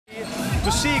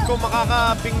to see kung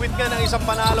makakapingwit nga ng isang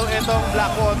panalo itong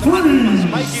Blackwater. Mas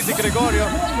Mikey DiGregorio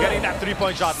getting that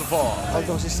 3-point shot to fall.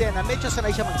 Although si Sena, medyo sanay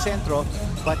siya mag-sentro,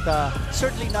 but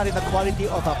certainly not in the quality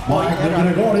of a point era.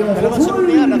 Dalawang sunod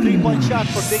niya na 3-point shot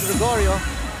for DiGregorio.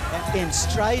 And in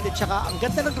stride, at saka ang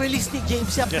ganda ng release ni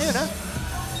James Yap ngayon, ha?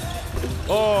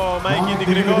 Oh, Mikey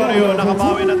DiGregorio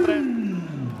nakabawi ng trend.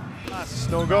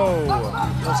 No go.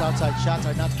 Those outside shots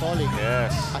are not falling.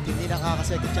 Yes. At hindi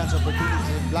nakaka-second chance opportunities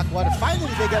in Blackwater.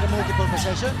 Finally, they get a multiple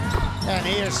possession. And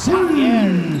here's Xavier.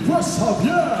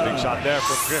 Big shot there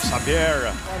from Chris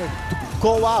Xavier.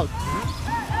 Go out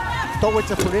towards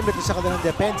the perimeter sa kanilang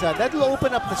depensa. That will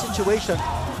open up the situation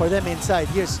for them inside.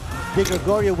 Here's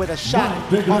DiGregorio with a shot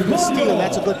off the steal.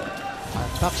 That's a good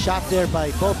tough shot there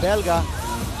by Bo Belga.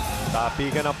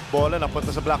 Tapigan ang bola,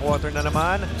 napunta sa Blackwater na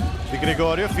naman.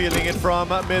 DiGregorio feeling it from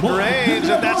mid-range,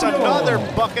 and that's another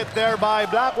bucket there by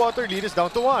Blackwater. Lead is down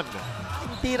to 1.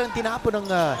 Tirang tinapo ng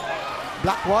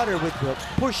Blackwater with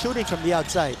poor shooting from the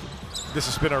outside. This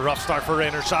has been a rough start for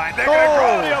Rainerside.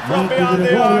 DiGregorio from beyond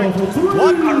the arc.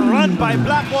 What a run by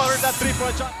Blackwater, that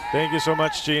 3-point shot. Thank you so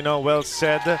much, Chino. Well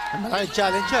said. Another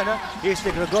challenge yan, Here's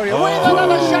DiGregorio with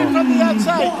another shot from the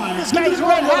outside. This guy's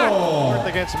red hot.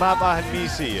 Against Map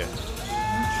Ahanmisi.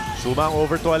 Sumang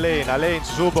over to Alain. Alain,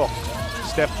 susubok.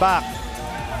 Step back.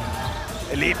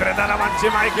 Libre na naman si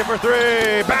Mikey for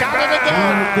 3. Back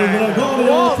again.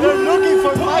 Oh, they're looking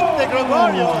for Mike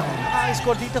DiGregorio. He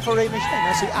scored dito for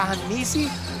Rainerside. Si Ahanmisi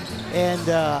and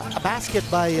a basket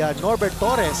by Norbert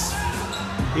Torres.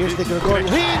 Here's DiGregorio.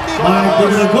 Hindi ba?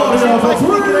 Mike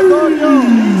DiGregorio.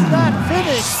 He's not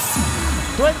finished.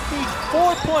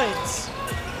 24 points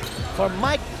for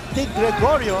Mike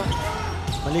DiGregorio.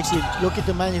 Maliksi looking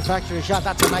to manufacture a shot.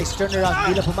 That's a nice turnaround.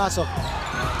 Hindi na pumasok.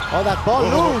 Oh, that ball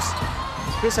loose.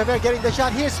 Chris Xavier getting the shot.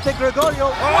 Here's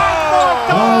DiGregorio.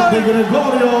 Oh,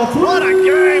 DiGregorio. What a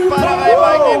game para kay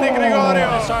Mikey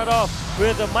DiGregorio. Start off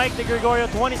with Mike DiGregorio,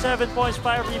 27 points,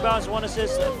 5 rebounds, 1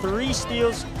 assist, 3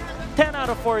 steals, 10 out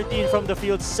of 14 from the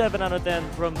field, 7 out of 10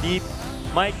 from deep.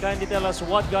 Mike, kindly tell us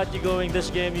what got you going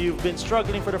this game. You've been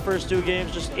struggling for the first 2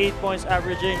 games, just 8 points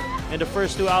averaging in the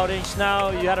first 2 outings. Now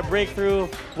you had a breakthrough.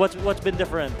 What's been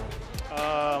different?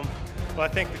 Well, I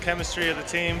think the chemistry of the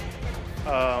team.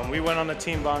 We went on a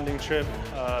team bonding trip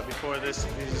before this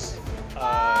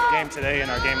game today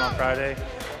and our game on Friday,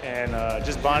 and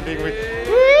just bonding with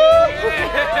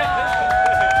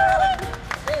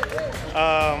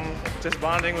just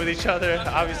bonding with each other.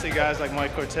 Obviously, guys like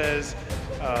Mike Cortez.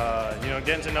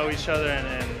 Getting to know each other,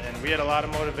 and we had a lot of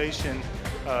motivation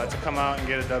to come out and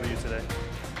get a W today.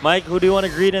 Mike, who do you want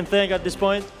to greet and thank at this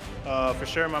point? For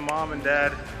sure, my mom and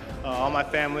dad, all my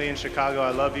family in Chicago.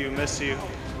 I love you, miss you.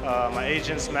 My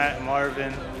agents, Matt and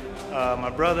Marvin.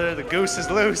 My brother, the goose is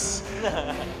loose.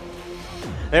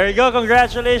 There you go.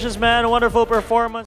 Congratulations, man. Wonderful performance.